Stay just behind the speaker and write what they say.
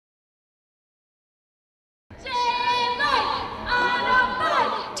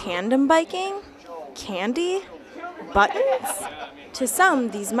tandem biking? Candy? Buttons? To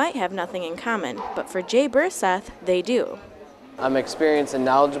some, these might have nothing in common, but for Jay Burseth, they do. I'm experienced and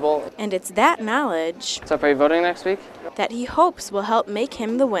knowledgeable. And it's that knowledge So are you voting next week? that he hopes will help make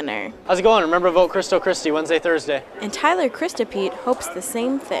him the winner. How's it going? Remember to vote Christo Christie Wednesday, Thursday. And Tyler Christopete hopes the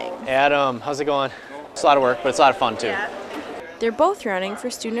same thing. Hey Adam, how's it going? It's a lot of work, but it's a lot of fun too. They're both running for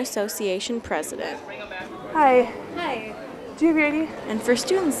Student Association president. Hi. Hi. Do you have your ID? And for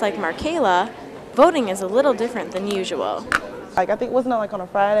students like Markayla, voting is a little different than usual. I think wasn't it like on a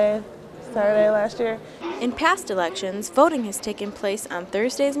Friday, Saturday last year? In past elections, voting has taken place on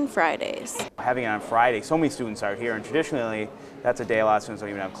Thursdays and Fridays. Having it on Friday, so many students are here, and traditionally that's a day a lot of students don't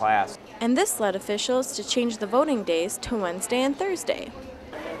even have class. And this led officials to change the voting days to Wednesday and Thursday.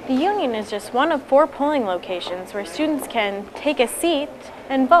 The Union is just one of 4 polling locations where students can take a seat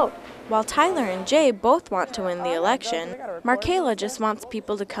and vote. While Tyler and Jay both want to win the election, Markayla just wants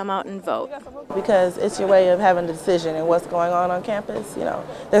people to come out and vote. Because it's your way of having a decision in what's going on campus.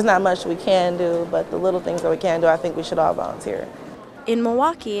 There's not much we can do, but the little things that we can do, I think we should all volunteer. In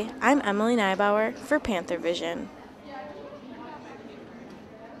Milwaukee, I'm Emily Neibauer for PantherVision.